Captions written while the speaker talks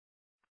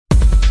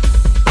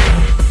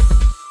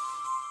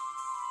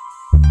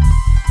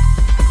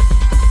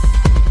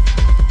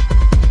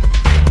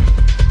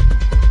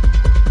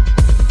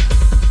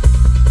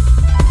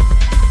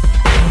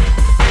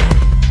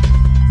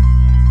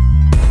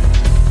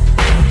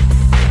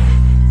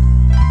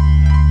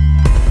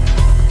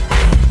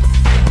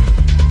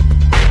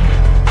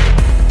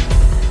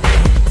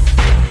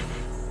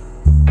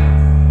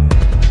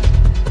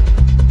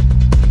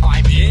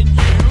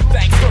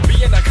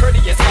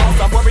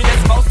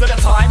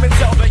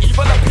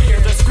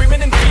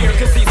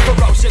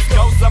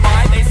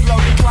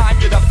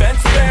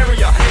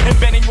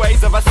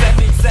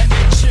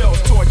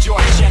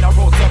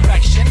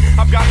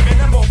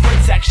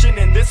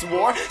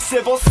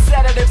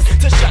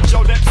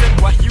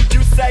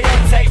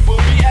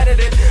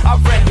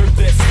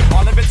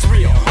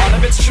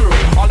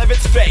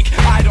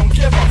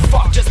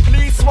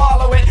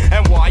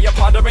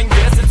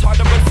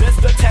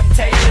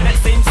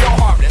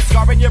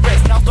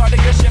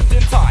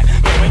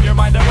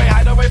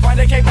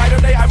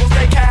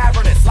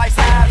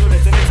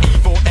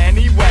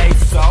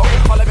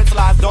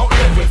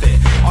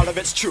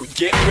truth,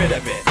 get rid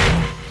of it.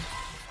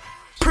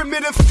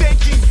 Primitive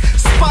thinking,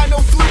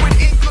 spinal fluid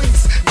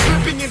inklings,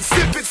 dripping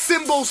insipid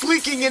symbols,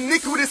 leaking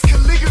iniquitous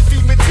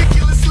calligraphy,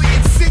 meticulously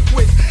in sync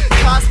with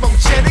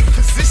cosmogenic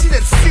position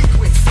and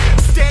sequence.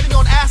 Standing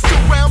on astral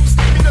realms,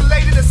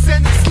 mutilated,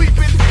 ascended,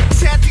 sleeping,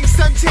 chanting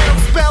sun-channel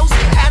spells,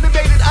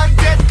 animated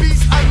undead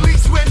beasts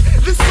unleashed when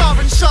the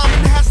sovereign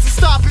shaman has to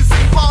stop his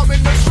embalming.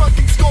 A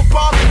shrunken skull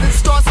bombing and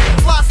starts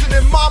flossing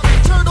and mobbing.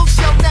 Turtle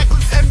shell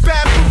necklace and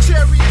bamboo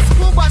chariots,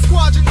 pulled by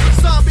squadrons of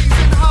zombies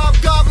and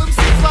hobgoblins.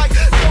 Seems like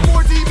the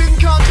more demon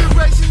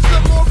conjurations,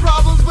 the more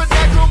problems. But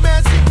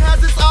necromancy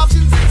has its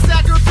options, and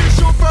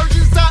sacrificial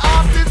virgins die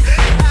often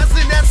as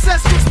an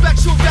ancestral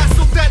spectral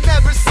vessel that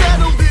never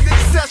settled in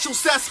ancestral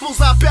cesspools.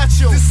 I bet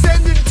you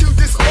descending to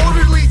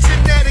disorderly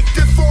genetic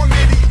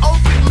deformity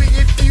openly.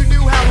 If you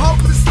knew how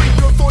hopelessly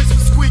your voice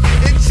would squeak,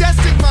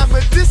 ingesting my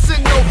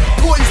medicinal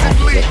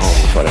poison leech. Get home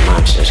before the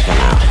monsters come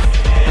out.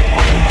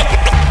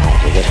 Have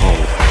to get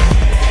home.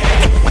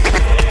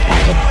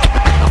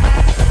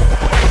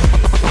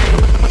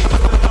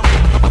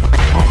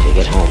 Have to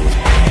get home.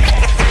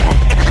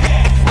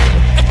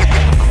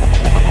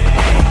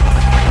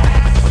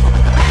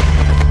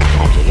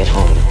 Have to get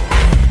home.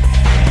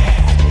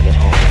 Have to get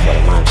home before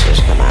the monsters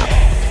come out.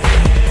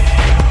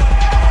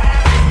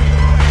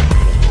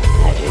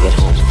 Have to get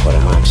home before the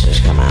monsters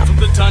come out. From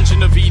the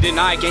Dungeon of Eden,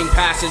 I gain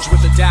passage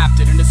with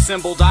adapted and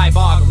assembled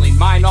eye-boggling,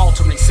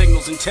 mind-altering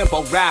signals in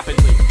tempo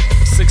rapidly,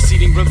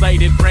 succeeding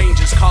related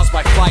ranges caused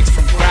by flights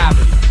from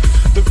gravity.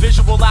 The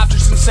visual after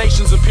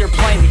sensations appear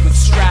plainly with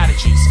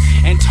strategies,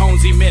 and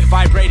tones emit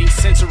vibrating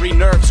sensory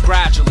nerves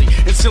gradually,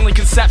 instantly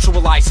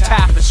conceptualize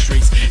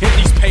tapestries. In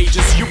these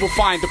pages you will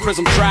find the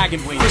prism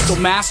dragon wing, crystal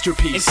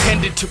masterpiece,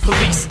 intended to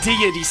police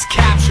deities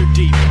captured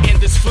deep in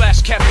this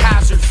flesh, kept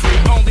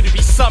hazard-free, only to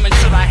be summoned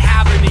should I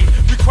have a need,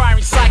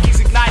 requiring psychics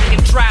igniting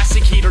in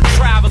drastic heat or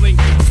traveling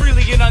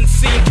freely and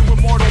unseen to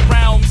immortal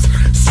realms,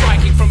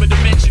 striking from a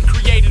dimension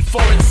created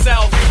for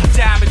itself,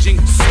 damaging,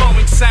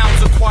 slowing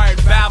sounds, acquired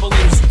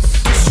babblings,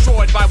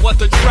 destroyed by what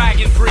the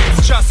dragon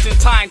breathes, just in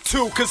time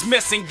too, cause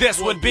missing this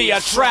would be a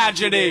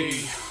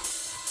tragedy.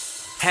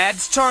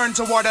 Heads turn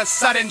toward a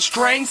sudden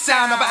strange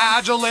sound of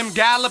agile limb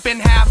galloping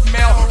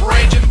half-male,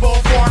 raging bull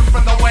form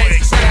from the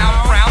waist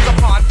down, frowns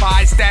upon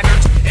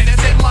bystanders,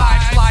 innocent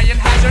lives lie in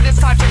hazardous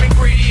types of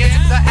ingredients,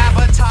 the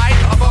appetite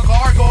of a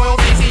gargoyle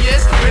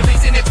Theseus,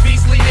 releasing its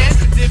beastliness,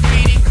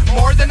 defeating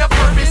more than a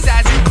purpose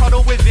as you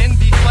cuddle within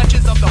the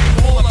clutches of the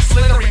pool of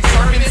slithering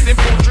serpents.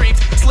 Simple dreams,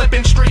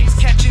 slipping streams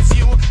catches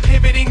you,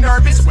 pivoting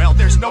nervous, well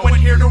there's no one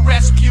here to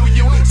rescue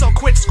you, so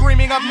quit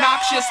screaming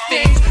obnoxious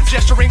things,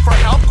 gesturing for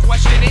help,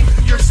 questioning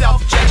your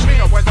self-judgment,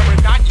 or whether or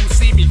not you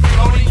see me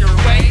floating your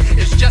way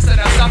is just an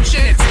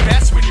assumption. It's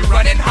best when you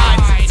run and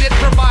hide, since it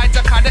provides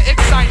a kind of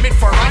excitement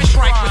for I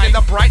strike within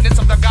the brightness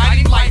of the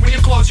guiding light when you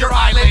close your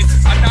eyelids.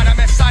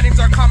 Anonymous sightings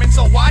are coming,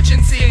 so watch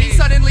and see me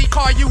suddenly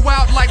call you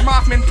out like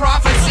Mothman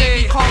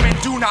prophecy. Be calm and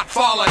do not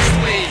fall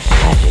asleep.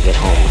 Have to get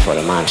home before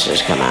the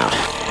monsters come out.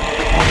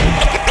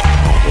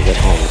 Have to get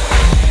home.